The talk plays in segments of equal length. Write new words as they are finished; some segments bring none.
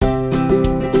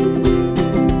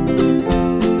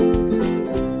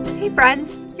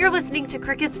friends, you're listening to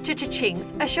Crickets to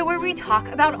Cha-Chings, a show where we talk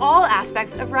about all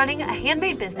aspects of running a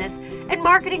handmade business and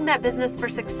marketing that business for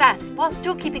success while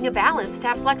still keeping a balance to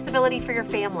have flexibility for your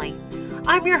family.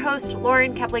 I'm your host,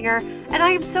 Lauren Keplinger, and I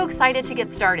am so excited to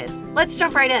get started. Let's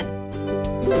jump right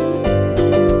in.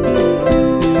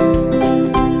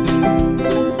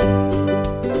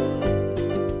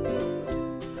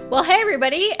 Well, hey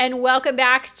everybody, and welcome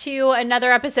back to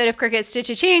another episode of Crickets to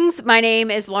Cha-Chings. My name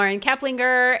is Lauren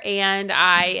Keplinger, and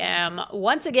I am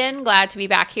once again glad to be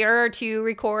back here to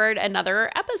record another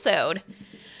episode.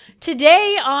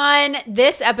 Today on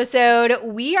this episode,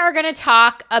 we are going to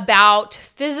talk about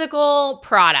physical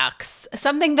products,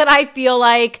 something that I feel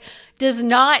like does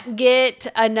not get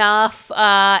enough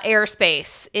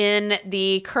airspace in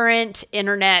the current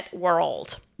internet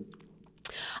world.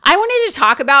 I wanted to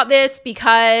talk about this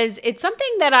because it's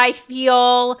something that I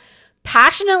feel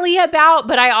passionately about,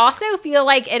 but I also feel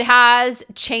like it has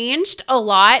changed a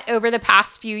lot over the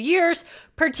past few years,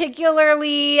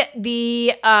 particularly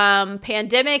the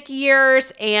pandemic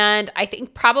years, and I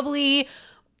think probably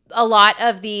a lot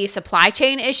of the supply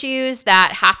chain issues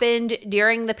that happened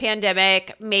during the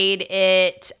pandemic made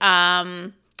it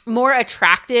more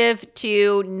attractive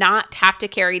to not have to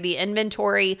carry the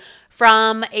inventory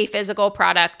from a physical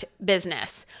product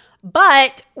business.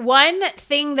 But one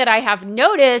thing that I have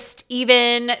noticed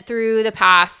even through the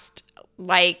past,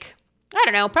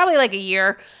 probably like a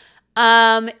year,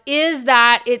 is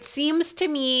that it seems to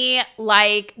me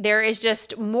like there is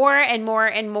just more and more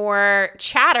and more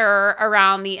chatter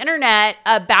around the internet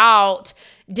about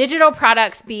digital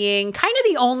products being kind of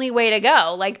the only way to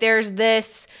go. Like there's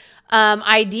this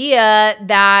idea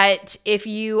that if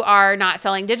you are not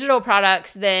selling digital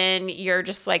products, then you're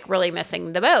just like really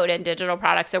missing the boat, and digital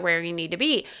products are where you need to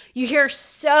be. You hear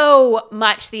so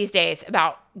much these days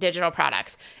about digital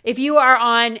products. If you are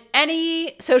on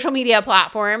any social media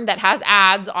platform that has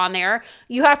ads on there,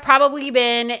 you have probably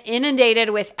been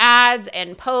inundated with ads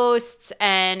and posts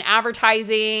and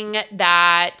advertising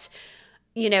that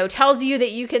tells you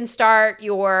that you can start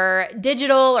your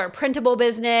digital or printable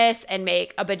business and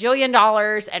make $1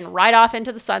 bajillion and ride off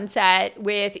into the sunset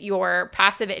with your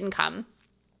passive income.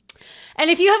 And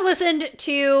if you have listened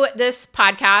to this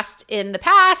podcast in the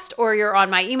past or you're on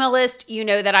my email list, you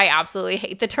know that I absolutely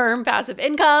hate the term passive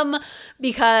income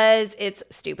because it's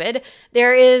stupid.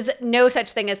 There is no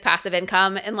such thing as passive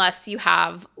income unless you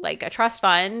have like a trust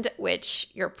fund, which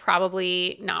you're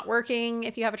probably not working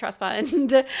if you have a trust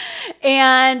fund.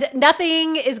 And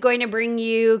nothing is going to bring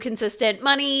you consistent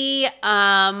money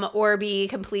or be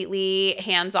completely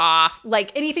hands off.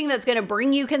 Like anything that's going to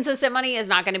bring you consistent money is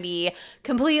not going to be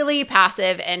completely passive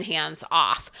and hands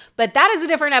off. But that is a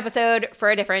different episode for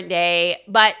a different day.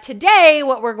 But today,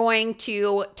 what we're going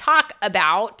to talk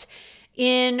about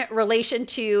in relation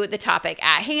to the topic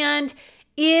at hand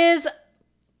is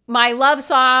my love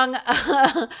song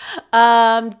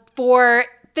for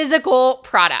physical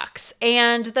products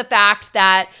and the fact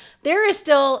that there is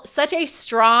still such a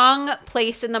strong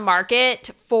place in the market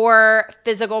for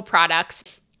physical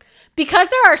products. Because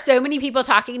there are so many people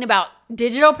talking about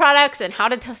digital products and how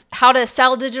to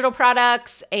sell digital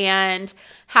products and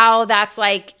how that's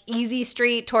like easy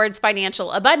street towards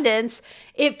financial abundance,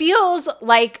 it feels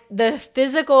like the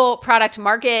physical product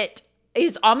market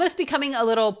is almost becoming a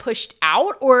little pushed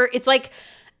out, or it's like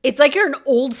you're an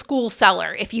old school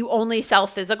seller if you only sell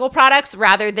physical products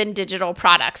rather than digital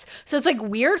products. So it's like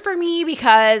weird for me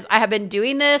because I have been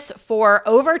doing this for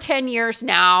over 10 years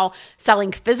now,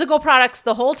 selling physical products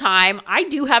the whole time. I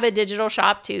do have a digital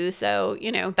shop too, so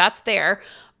that's there.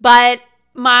 But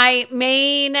my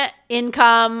main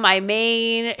income, my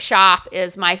main shop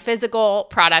is my physical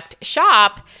product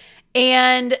shop.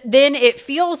 And then it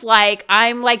feels like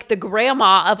I'm like the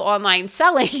grandma of online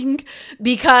selling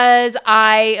because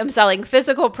I am selling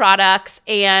physical products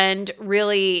and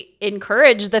really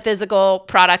encourage the physical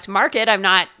product market. I'm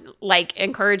not like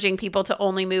encouraging people to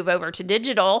only move over to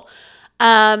digital.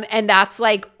 And that's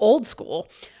like old school.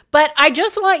 But I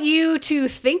just want you to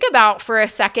think about for a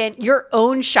second your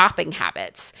own shopping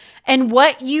habits and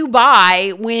what you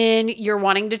buy when you're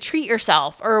wanting to treat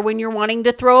yourself or when you're wanting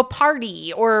to throw a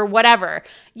party or whatever.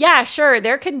 Yeah, sure,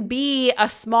 there can be a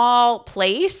small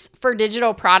place for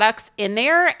digital products in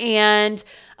there and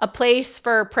a place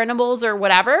for printables or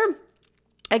whatever.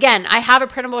 Again, I have a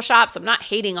printable shop, so I'm not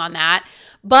hating on that.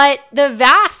 But the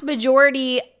vast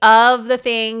majority of the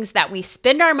things that we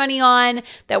spend our money on,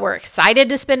 that we're excited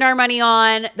to spend our money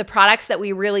on, the products that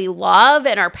we really love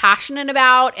and are passionate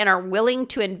about and are willing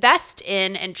to invest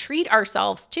in and treat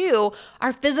ourselves to,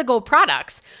 are physical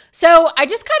products. So I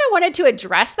just kind of wanted to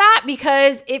address that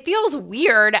because it feels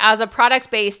weird as a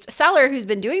product-based seller who's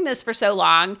been doing this for so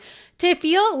long to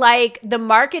feel like the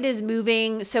market is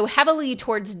moving so heavily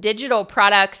towards digital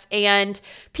products and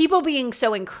people being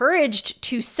so encouraged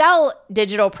to sell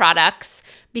digital products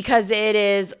because it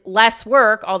is less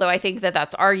work, although I think that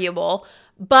that's arguable.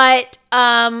 But,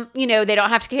 they don't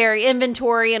have to carry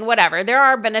inventory and whatever. There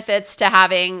are benefits to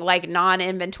having like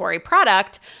non-inventory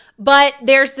product. But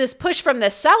there's this push from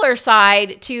the seller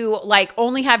side to like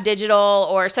only have digital,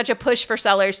 or such a push for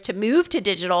sellers to move to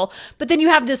digital. But then you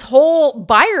have this whole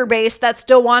buyer base that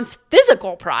still wants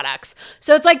physical products.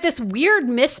 So it's like this weird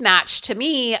mismatch to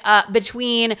me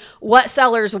between what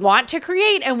sellers want to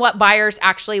create and what buyers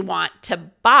actually want to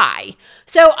buy.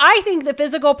 So I think the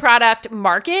physical product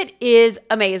market is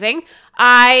amazing.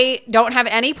 I don't have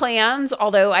any plans,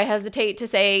 although I hesitate to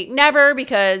say never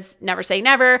because never say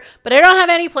never, but I don't have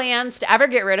any plans to ever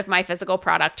get rid of my physical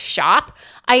product shop.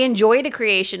 I enjoy the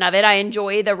creation of it. I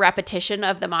enjoy the repetition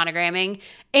of the monogramming.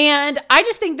 And I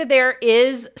just think that there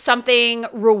is something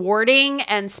rewarding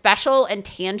and special and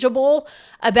tangible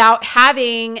about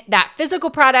having that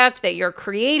physical product that you're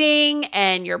creating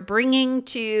and you're bringing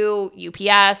to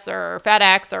UPS or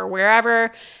FedEx or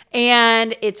wherever,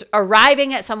 and it's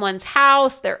arriving at someone's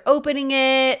house, they're opening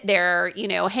it, they're,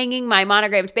 hanging my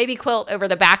monogrammed baby quilt over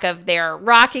the back of their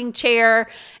rocking chair,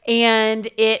 and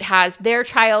it has their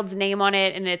child's name on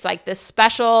it, and it's like this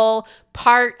special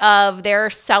part of their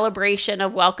celebration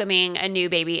of welcoming a new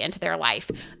baby into their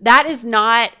life. That is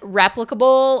not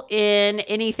replicable in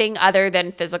anything other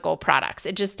than physical products.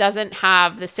 It just doesn't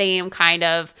have the same kind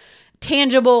of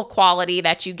tangible quality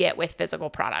that you get with physical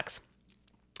products.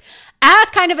 As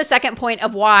kind of a second point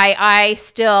of why I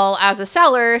still, as a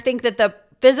seller, think that the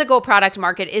physical product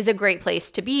market is a great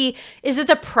place to be, is that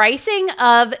the pricing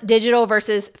of digital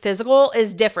versus physical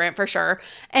is different for sure.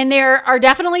 And there are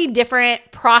definitely different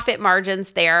profit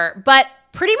margins there, but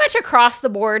pretty much across the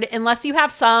board, unless you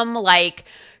have some like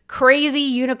crazy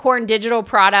unicorn digital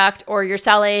product or you're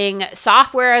selling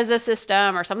software as a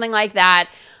system or something like that,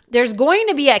 there's going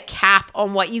to be a cap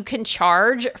on what you can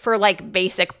charge for like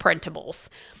basic printables.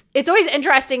 It's always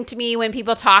interesting to me when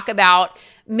people talk about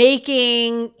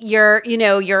making your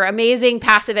amazing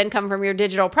passive income from your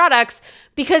digital products,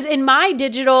 because in my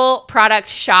digital product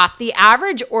shop, the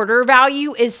average order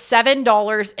value is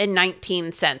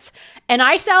 $7.19. And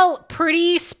I sell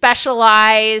pretty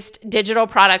specialized digital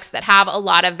products that have a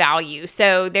lot of value.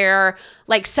 So they're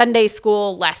like Sunday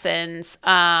school lessons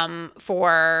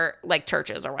for like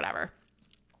churches or whatever.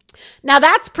 Now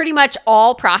that's pretty much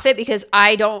all profit because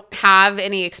I don't have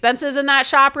any expenses in that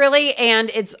shop really.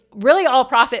 And it's really all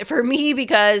profit for me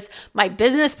because my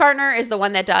business partner is the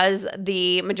one that does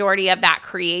the majority of that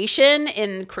creation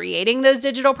in creating those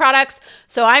digital products.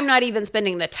 So I'm not even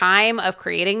spending the time of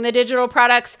creating the digital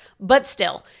products, but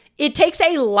still, it takes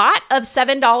a lot of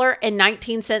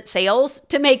 $7.19 sales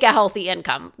to make a healthy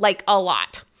income, like a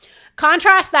lot.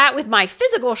 Contrast that with my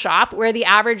physical shop where the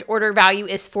average order value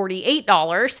is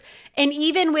 $48. And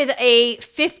even with a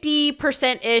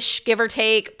 50%-ish, give or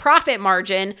take, profit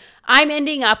margin, I'm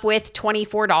ending up with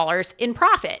 $24 in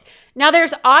profit. Now,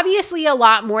 there's obviously a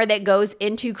lot more that goes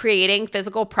into creating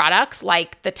physical products,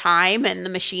 like the time and the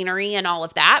machinery and all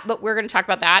of that, but we're going to talk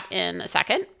about that in a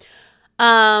second.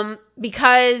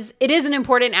 Because it is an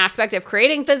important aspect of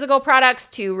creating physical products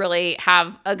to really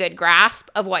have a good grasp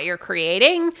of what you're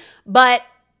creating,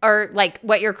 or like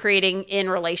what you're creating in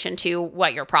relation to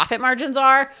what your profit margins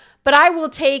are. But I will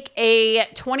take a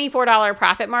 $24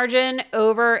 profit margin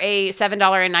over a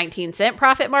 $7.19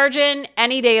 profit margin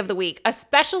any day of the week,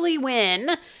 especially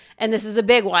when, and this is a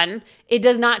big one, it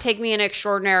does not take me an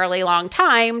extraordinarily long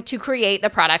time to create the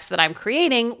products that I'm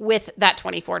creating with that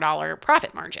 $24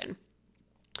 profit margin.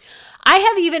 I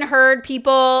have even heard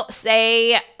people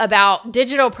say about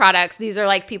digital products, these are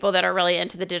like people that are really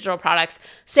into the digital products,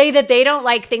 say that they don't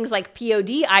like things like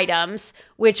POD items,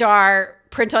 which are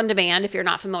print on demand, if you're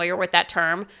not familiar with that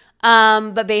term.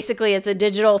 But basically it's a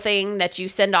digital thing that you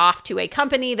send off to a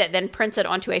company that then prints it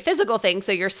onto a physical thing.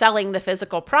 So you're selling the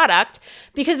physical product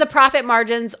because the profit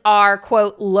margins are,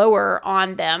 quote, lower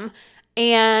on them.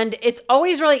 And it's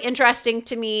always really interesting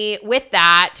to me with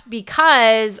that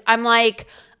because I'm like,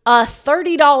 a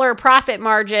 $30 profit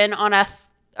margin on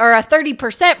or a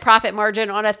 30% profit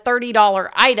margin on a $30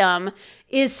 item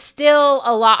is still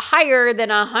a lot higher than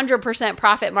 100%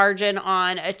 profit margin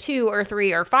on a $2 or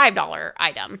 $3 or $5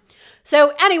 item.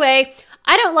 So anyway,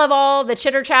 I don't love all the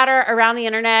chitter chatter around the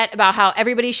internet about how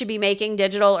everybody should be making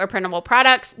digital or printable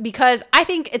products, because I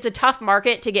think it's a tough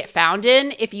market to get found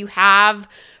in if you have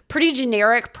pretty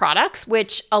generic products,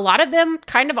 which a lot of them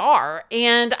kind of are.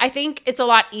 And I think it's a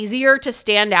lot easier to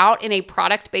stand out in a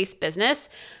product-based business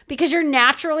because you're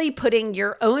naturally putting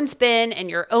your own spin and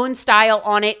your own style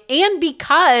on it, and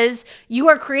because you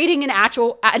are creating an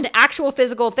actual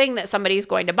physical thing that somebody's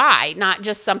going to buy, not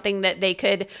just something that they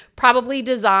could probably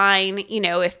design,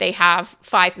 if they have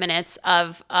 5 minutes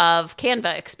of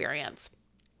Canva experience.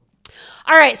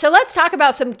 All right, so let's talk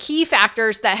about some key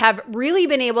factors that have really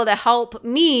been able to help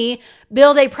me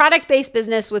build a product-based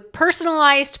business with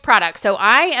personalized products. So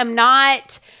I am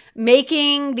not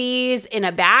making these in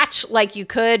a batch like you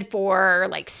could for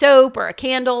like soap or a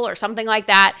candle or something like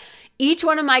that. Each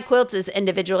one of my quilts is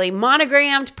individually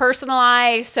monogrammed,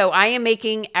 personalized. So I am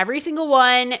making every single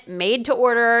one made to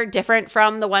order, different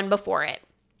from the one before it.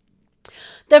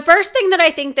 The first thing that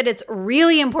I think that it's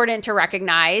really important to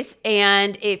recognize,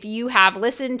 and if you have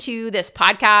listened to this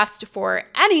podcast for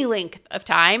any length of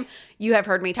time, you have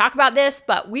heard me talk about this,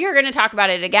 but we are going to talk about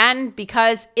it again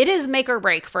because it is make or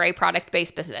break for a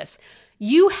product-based business.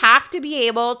 You have to be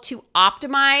able to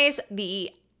optimize the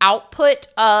output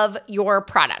of your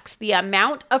products, the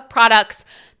amount of products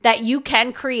that you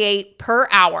can create per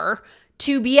hour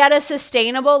to be at a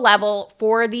sustainable level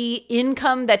for the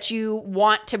income that you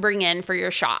want to bring in for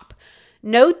your shop.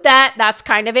 Note that that's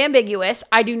kind of ambiguous.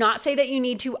 I do not say that you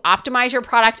need to optimize your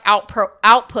product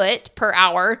output per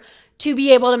hour to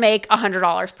be able to make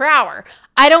 $100 per hour.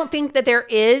 I don't think that there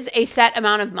is a set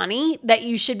amount of money that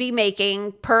you should be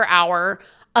making per hour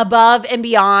above and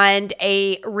beyond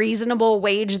a reasonable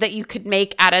wage that you could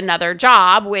make at another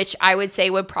job, which I would say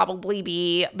would probably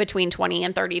be between $20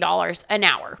 and $30 an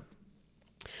hour.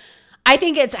 I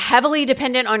think it's heavily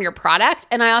dependent on your product,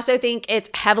 and I also think it's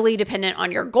heavily dependent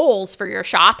on your goals for your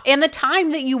shop and the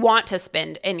time that you want to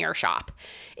spend in your shop.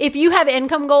 If you have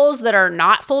income goals that are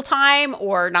not full-time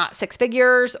or not six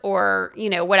figures or,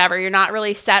 whatever, you're not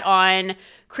really set on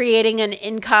creating an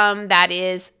income that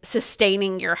is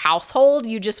sustaining your household,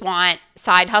 you just want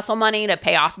side hustle money to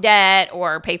pay off debt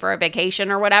or pay for a vacation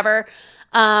or whatever,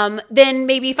 then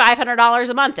maybe $500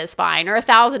 a month is fine, or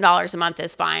 $1,000 a month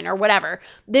is fine, or whatever.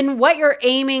 Then what you're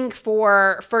aiming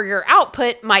for your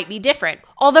output might be different,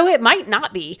 although it might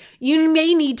not be. You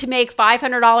may need to make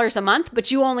 $500 a month, but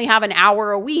you only have an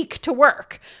hour a week to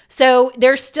work. So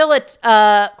there's still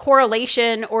a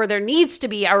correlation, or there needs to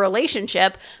be a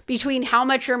relationship between how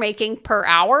much you're making per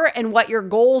hour and what your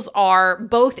goals are,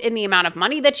 both in the amount of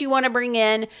money that you want to bring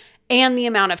in and the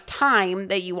amount of time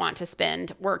that you want to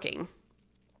spend working.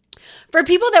 For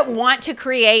people that want to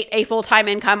create a full-time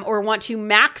income or want to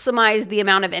maximize the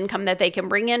amount of income that they can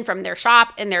bring in from their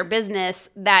shop and their business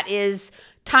that is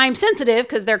time sensitive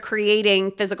because they're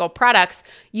creating physical products,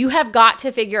 you have got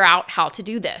to figure out how to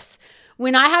do this.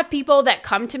 When I have people that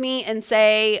come to me and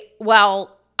say,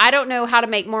 well, I don't know how to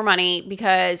make more money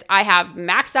because I have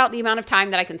maxed out the amount of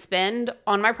time that I can spend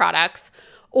on my products,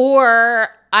 or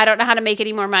I don't know how to make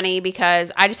any more money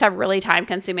because I just have really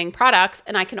time-consuming products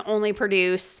and I can only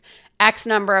produce X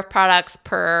number of products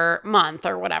per month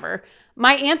or whatever.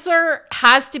 My answer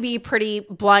has to be pretty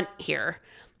blunt here.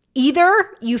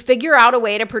 Either you figure out a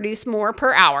way to produce more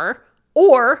per hour,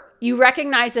 or you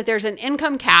recognize that there's an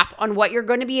income cap on what you're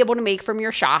going to be able to make from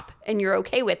your shop and you're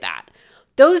okay with that.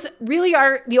 Those really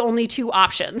are the only two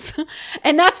options.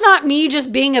 And that's not me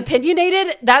just being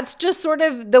opinionated. That's just sort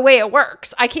of the way it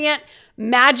works. I can't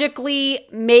magically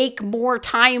make more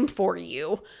time for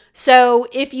you. So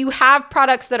if you have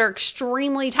products that are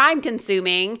extremely time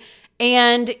consuming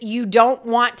and you don't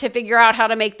want to figure out how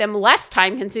to make them less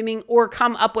time consuming or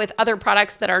come up with other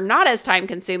products that are not as time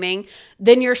consuming,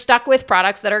 then you're stuck with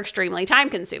products that are extremely time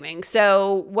consuming.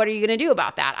 So what are you going to do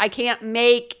about that? I can't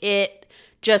make it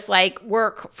just like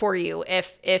work for you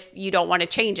if you don't want to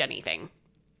change anything.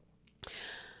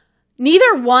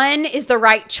 Neither one is the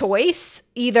right choice.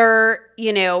 Either,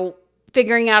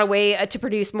 figuring out a way to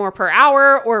produce more per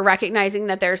hour or recognizing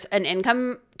that there's an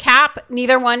income cap.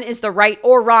 Neither one is the right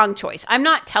or wrong choice. I'm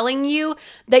not telling you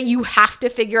that you have to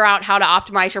figure out how to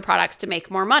optimize your products to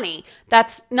make more money.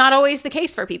 That's not always the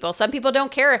case for people. Some people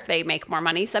don't care if they make more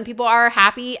money. Some people are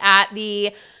happy at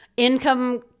the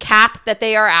income cap that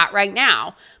they are at right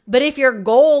now. But if your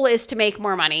goal is to make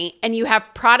more money and you have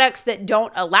products that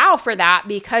don't allow for that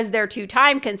because they're too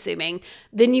time consuming,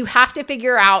 then you have to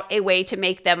figure out a way to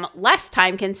make them less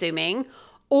time consuming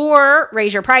or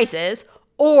raise your prices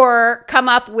or come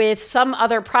up with some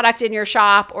other product in your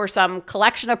shop or some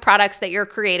collection of products that you're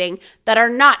creating that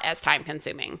are not as time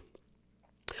consuming.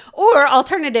 Or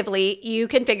alternatively, you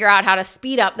can figure out how to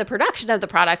speed up the production of the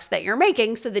products that you're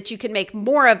making so that you can make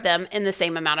more of them in the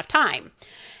same amount of time.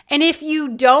 And if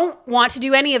you don't want to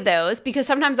do any of those, because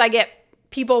sometimes I get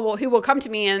people who will come to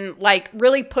me and like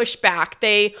really push back.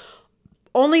 They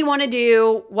only want to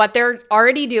do what they're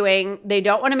already doing. They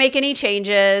don't want to make any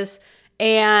changes,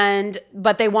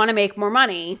 but they want to make more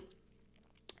money.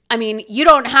 I mean, you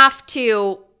don't have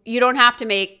to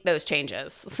make those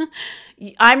changes.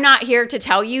 I'm not here to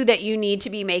tell you that you need to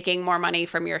be making more money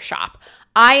from your shop.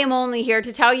 I am only here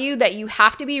to tell you that you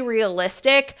have to be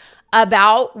realistic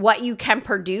about what you can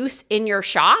produce in your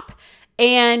shop,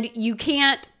 and you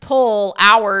can't pull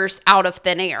hours out of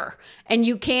thin air, and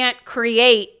you can't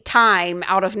create time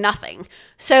out of nothing.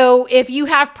 So if you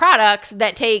have products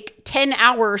that take 10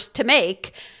 hours to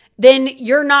make, then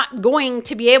you're not going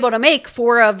to be able to make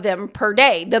 4 of them per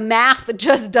day. The math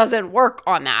just doesn't work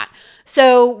on that.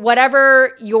 So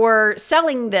whatever you're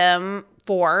selling them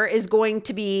for is going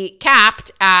to be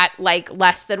capped at like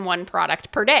less than 1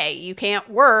 product per day. You can't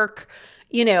work,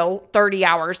 30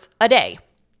 hours a day.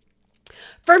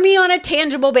 For me, on a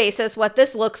tangible basis, what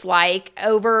this looks like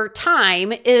over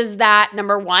time is that,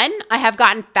 number 1, I have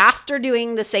gotten faster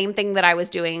doing the same thing that I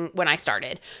was doing when I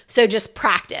started. So just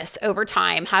practice over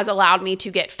time has allowed me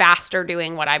to get faster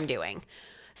doing what I'm doing.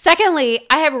 Secondly,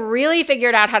 I have really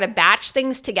figured out how to batch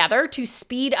things together to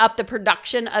speed up the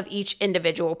production of each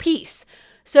individual piece.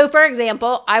 So for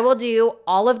example, I will do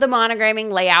all of the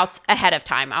monogramming layouts ahead of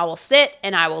time. I will sit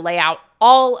and I will lay out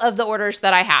all of the orders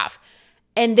that I have.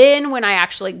 And then when I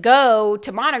actually go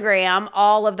to monogram,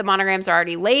 all of the monograms are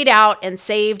already laid out and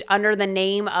saved under the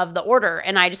name of the order.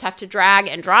 And I just have to drag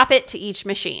and drop it to each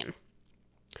machine.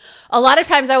 A lot of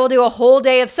times I will do a whole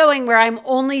day of sewing where I'm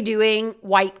only doing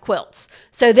white quilts.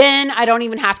 So then I don't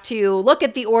even have to look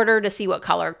at the order to see what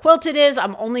color quilt it is.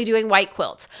 I'm only doing white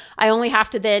quilts. I only have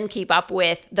to then keep up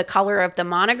with the color of the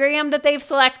monogram that they've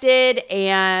selected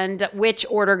and which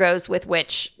order goes with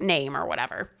which name or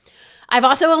whatever. I've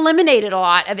also eliminated a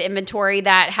lot of inventory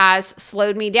that has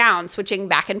slowed me down, switching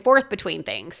back and forth between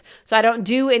things. So I don't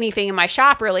do anything in my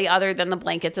shop really other than the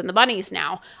blankets and the bunnies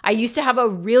now. I used to have a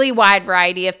really wide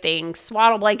variety of things: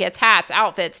 swaddle blankets, hats,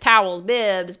 outfits, towels,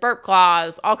 bibs, burp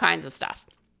claws, all kinds of stuff.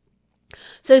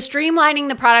 So streamlining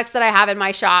the products that I have in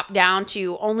my shop down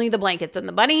to only the blankets and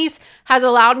the bunnies has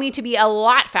allowed me to be a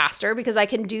lot faster because I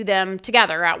can do them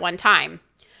together at one time.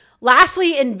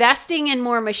 Lastly, investing in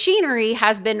more machinery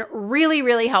has been really,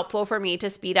 really helpful for me to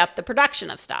speed up the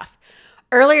production of stuff.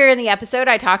 Earlier in the episode,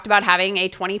 I talked about having a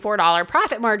 $24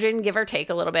 profit margin, give or take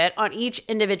a little bit, on each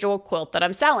individual quilt that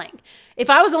I'm selling.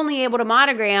 If I was only able to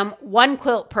monogram 1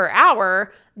 quilt per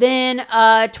hour, then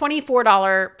a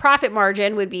 $24 profit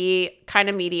margin would be kind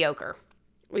of mediocre,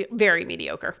 very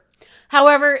mediocre.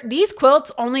 However, these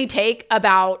quilts only take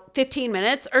about 15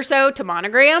 minutes or so to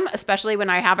monogram, especially when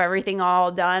I have everything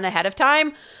all done ahead of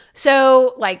time.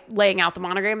 So like laying out the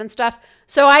monogram and stuff.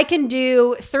 So I can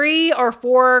do 3 or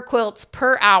 4 quilts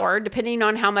per hour, depending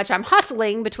on how much I'm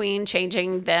hustling between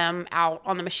changing them out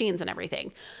on the machines and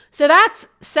everything. So that's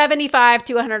 $75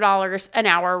 to $100 an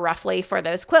hour roughly for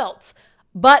those quilts.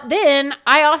 But then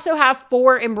I also have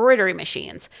 4 embroidery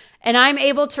machines, and I'm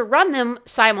able to run them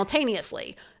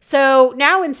simultaneously. So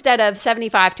now instead of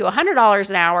 $75 to $100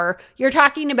 an hour, you're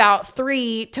talking about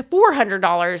 $300 to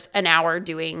 $400 an hour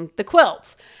doing the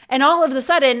quilts. And all of a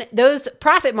sudden, those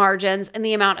profit margins and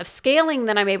the amount of scaling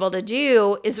that I'm able to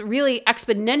do is really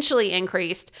exponentially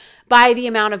increased by the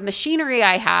amount of machinery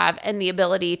I have and the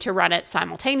ability to run it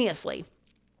simultaneously.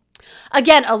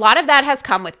 Again, a lot of that has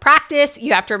come with practice.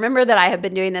 You have to remember that I have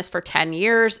been doing this for 10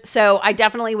 years, so I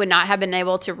definitely would not have been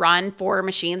able to run 4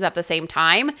 machines at the same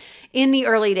time in the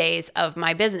early days of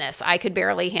my business. I could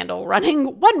barely handle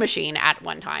running 1 machine at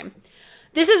one time.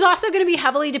 This is also going to be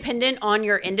heavily dependent on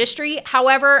your industry.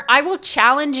 However, I will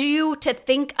challenge you to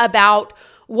think about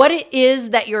what it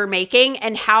is that you're making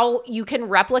and how you can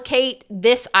replicate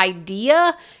this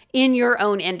idea in your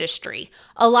own industry.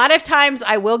 A lot of times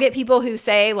I will get people who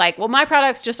say like, well, my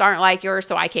products just aren't like yours,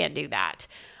 so I can't do that.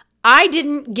 I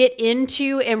didn't get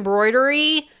into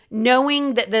embroidery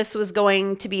knowing that this was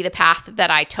going to be the path that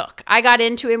I took. I got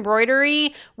into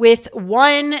embroidery with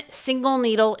 1 single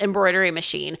needle embroidery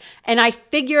machine, and I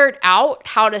figured out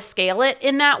how to scale it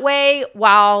in that way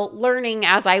while learning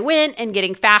as I went and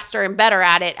getting faster and better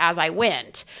at it as I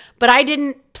went. But I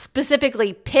didn't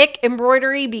specifically pick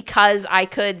embroidery because I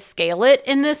could scale it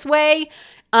in this way.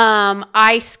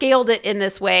 I scaled it in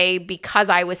this way because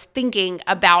I was thinking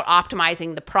about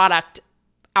optimizing the product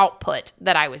output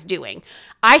that I was doing.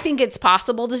 I think it's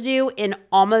possible to do in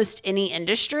almost any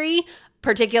industry,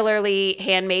 particularly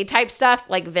handmade type stuff.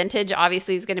 Like vintage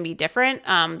obviously is going to be different,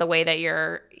 the way that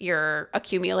you're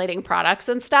accumulating products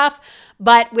and stuff.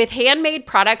 But with handmade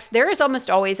products, there is almost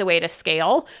always a way to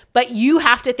scale, but you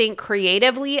have to think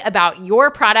creatively about your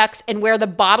products and where the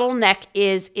bottleneck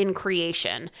is in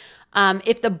creation.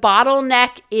 If the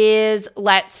bottleneck is,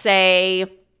 let's say,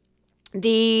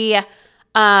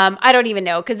 I don't even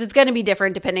know, because it's going to be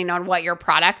different depending on what your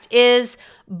product is,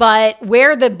 but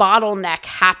where the bottleneck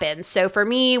happens. So for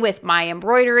me, with my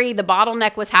embroidery, the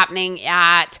bottleneck was happening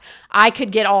at I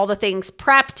could get all the things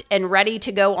prepped and ready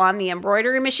to go on the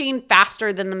embroidery machine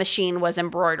faster than the machine was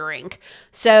embroidering.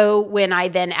 So when I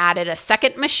then added a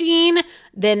second machine,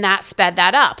 then that sped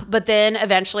that up. But then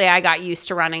eventually I got used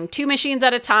to running 2 machines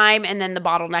at a time, and then the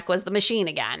bottleneck was the machine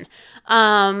again.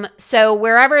 So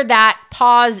wherever that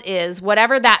pause is,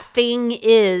 whatever that thing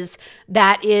is,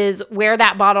 that is where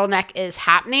that bottleneck is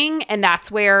happening, and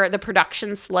that's where the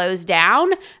production slows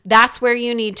down. That's where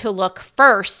you need to look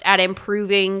first at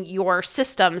improving your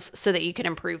systems so that you can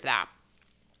improve that.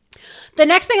 The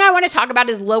next thing I want to talk about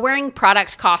is lowering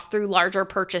product costs through larger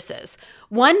purchases.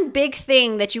 One big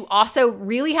thing that you also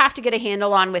really have to get a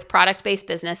handle on with product-based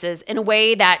businesses in a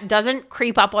way that doesn't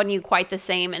creep up on you quite the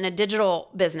same in a digital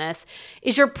business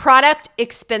is your product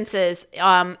expenses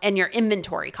and your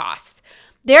inventory costs.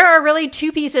 There are really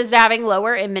 2 pieces to having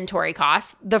lower inventory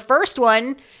costs. The first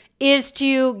one is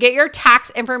to get your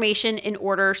tax information in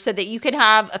order so that you can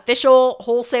have official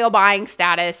wholesale buying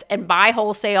status and buy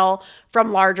wholesale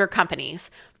from larger companies.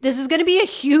 This is going to be a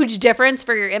huge difference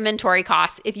for your inventory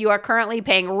costs if you are currently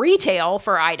paying retail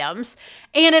for items.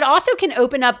 And it also can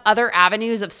open up other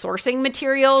avenues of sourcing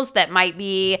materials that might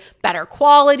be better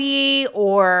quality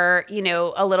or,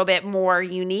 a little bit more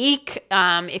unique.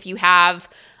 If you have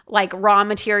like raw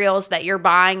materials that you're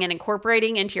buying and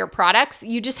incorporating into your products,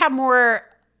 you just have more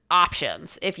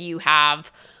options if you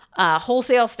have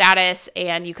wholesale status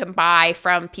and you can buy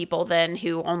from people then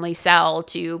who only sell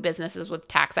to businesses with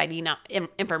tax ID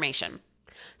information.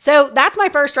 So that's my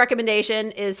first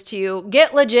recommendation, is to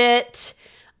get legit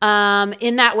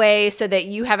in that way so that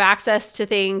you have access to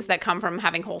things that come from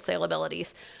having wholesale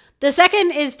abilities. The second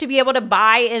is to be able to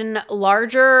buy in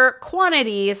larger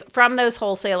quantities from those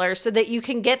wholesalers so that you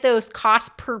can get those costs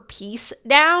per piece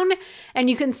down and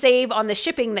you can save on the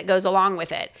shipping that goes along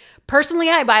with it.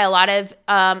 Personally, I buy a lot of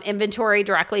inventory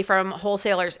directly from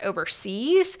wholesalers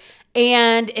overseas.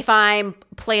 And if I'm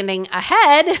planning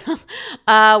ahead,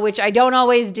 which I don't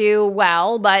always do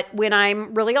well, but when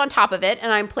I'm really on top of it and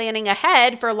I'm planning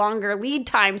ahead for longer lead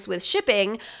times with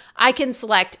shipping, I can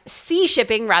select sea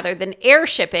shipping rather than air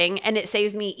shipping, and it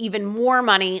saves me even more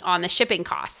money on the shipping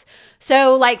costs.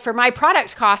 So like for my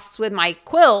product costs with my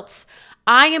quilts,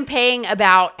 I am paying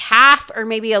about half or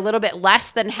maybe a little bit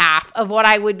less than half of what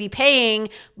I would be paying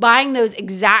buying those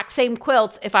exact same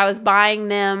quilts if I was buying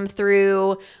them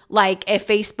through like a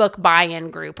Facebook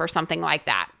buy-in group or something like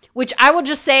that. Which I will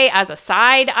just say as a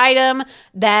side item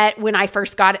that when I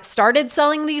first started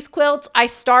selling these quilts, I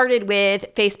started with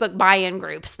Facebook buy-in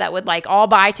groups that would like all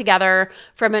buy together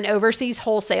from an overseas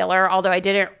wholesaler, although I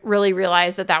didn't really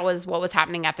realize that that was what was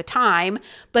happening at the time.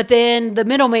 But then the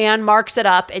middleman marks it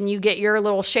up and you get your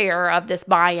little share of this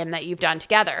buy-in that you've done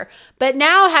together. But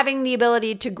now having the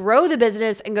ability to grow the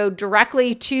business and go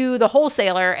directly to the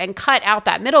wholesaler and cut out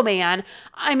that middleman,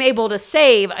 I'm able to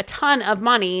save a ton of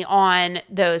money on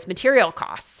those material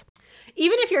costs.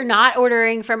 Even if you're not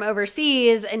ordering from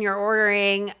overseas and you're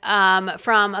ordering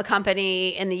from a company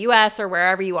in the US or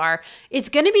wherever you are, it's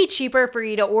going to be cheaper for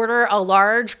you to order a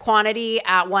large quantity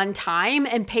at one time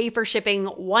and pay for shipping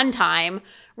one time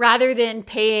rather than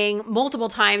paying multiple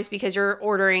times because you're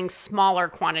ordering smaller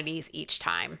quantities each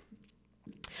time.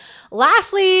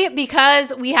 Lastly,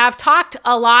 because we have talked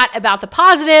a lot about the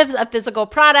positives of physical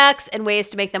products and ways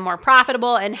to make them more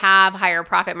profitable and have higher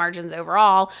profit margins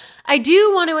overall, I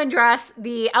do want to address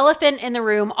the elephant in the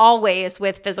room always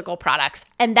with physical products,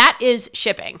 and that is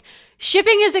shipping.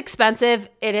 Shipping is expensive.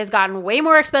 It has gotten way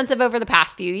more expensive over the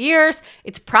past few years.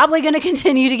 It's probably going to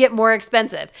continue to get more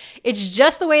expensive. It's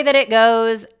just the way that it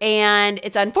goes, and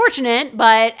it's unfortunate,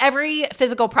 but every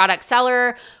physical product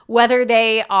seller, whether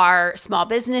they are small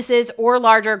businesses or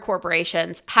larger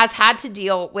corporations, has had to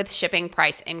deal with shipping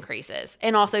price increases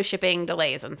and also shipping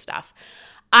delays and stuff.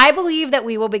 I believe that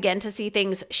we will begin to see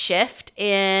things shift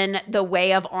in the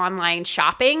way of online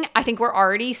shopping. I think we're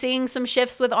already seeing some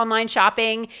shifts with online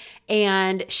shopping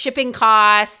and shipping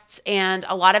costs and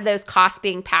a lot of those costs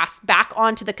being passed back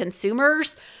on to the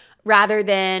consumers rather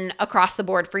than across the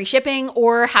board free shipping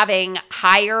or having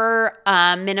higher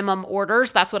minimum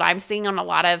orders. That's what I'm seeing on a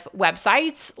lot of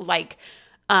websites, like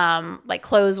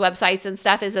clothes websites and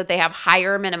stuff, is that they have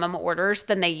higher minimum orders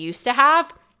than they used to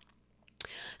have.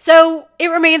 So it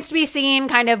remains to be seen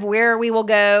kind of where we will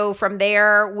go from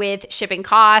there with shipping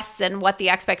costs and what the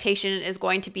expectation is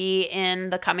going to be in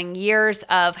the coming years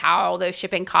of how those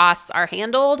shipping costs are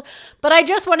handled. But I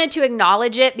just wanted to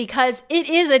acknowledge it because it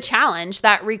is a challenge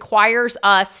that requires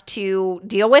us to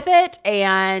deal with it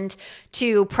and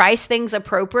to price things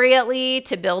appropriately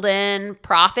to build in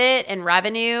profit and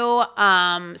revenue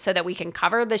so that we can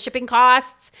cover the shipping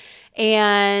costs.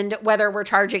 And whether we're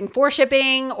charging for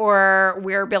shipping or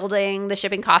we're building the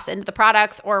shipping costs into the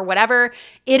products or whatever,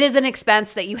 it is an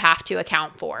expense that you have to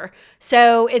account for.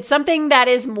 So it's something that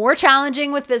is more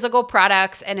challenging with physical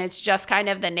products, and it's just kind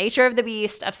of the nature of the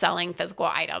beast of selling physical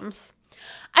items.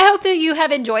 I hope that you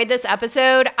have enjoyed this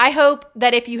episode. I hope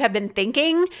that if you have been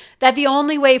thinking that the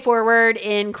only way forward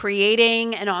in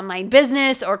creating an online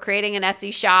business or creating an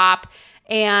Etsy shop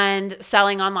and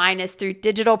selling online is through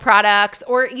digital products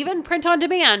or even print on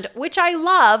demand, which I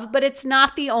love, but it's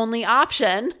not the only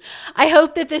option. I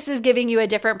hope that this is giving you a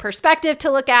different perspective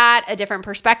to look at, a different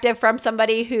perspective from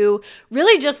somebody who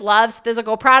really just loves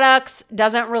physical products,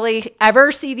 doesn't really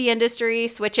ever see the industry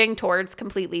switching towards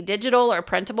completely digital or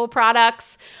printable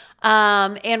products.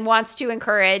 And wants to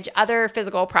encourage other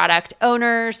physical product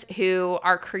owners who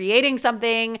are creating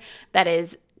something that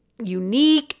is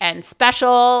unique and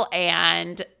special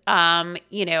and,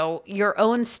 your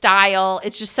own style.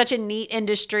 It's just such a neat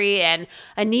industry and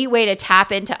a neat way to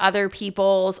tap into other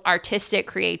people's artistic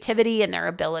creativity and their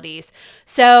abilities.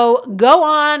 So go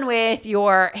on with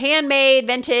your handmade,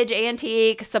 vintage,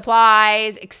 antique,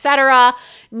 supplies, etc.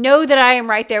 Know that I am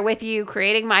right there with you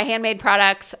creating my handmade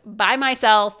products by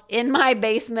myself in my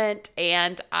basement,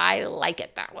 and I like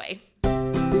it that way.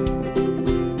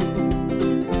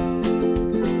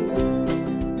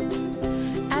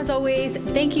 As always,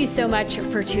 thank you so much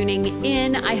for tuning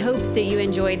in. I hope that you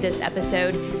enjoyed this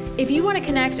episode. If you want to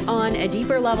connect on a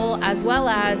deeper level as well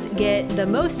as get the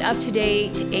most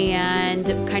up-to-date and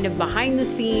kind of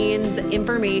behind-the-scenes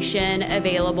information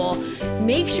available,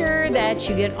 make sure that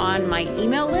you get on my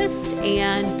email list.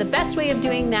 And the best way of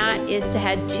doing that is to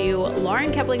head to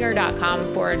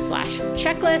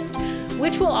laurenkeplinger.com/checklist,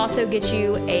 which will also get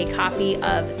you a copy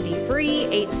of the free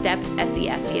 8-step Etsy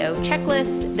SEO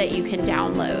checklist that you can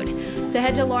download. So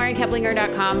head to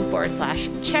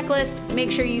laurenkeplinger.com/checklist.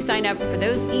 Make sure you sign up for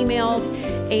those emails,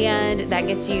 and that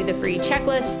gets you the free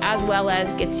checklist as well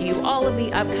as gets you all of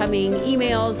the upcoming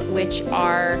emails, which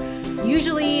are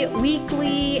usually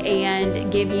weekly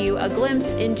and give you a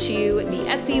glimpse into the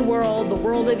Etsy world, the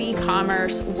world of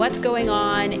e-commerce, what's going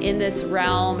on in this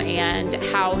realm, and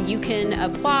how you can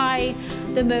apply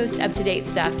the most up-to-date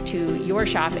stuff to your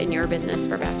shop and your business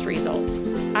for best results.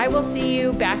 I will see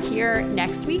you back here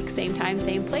next week, same time,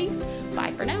 same place.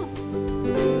 Bye for now.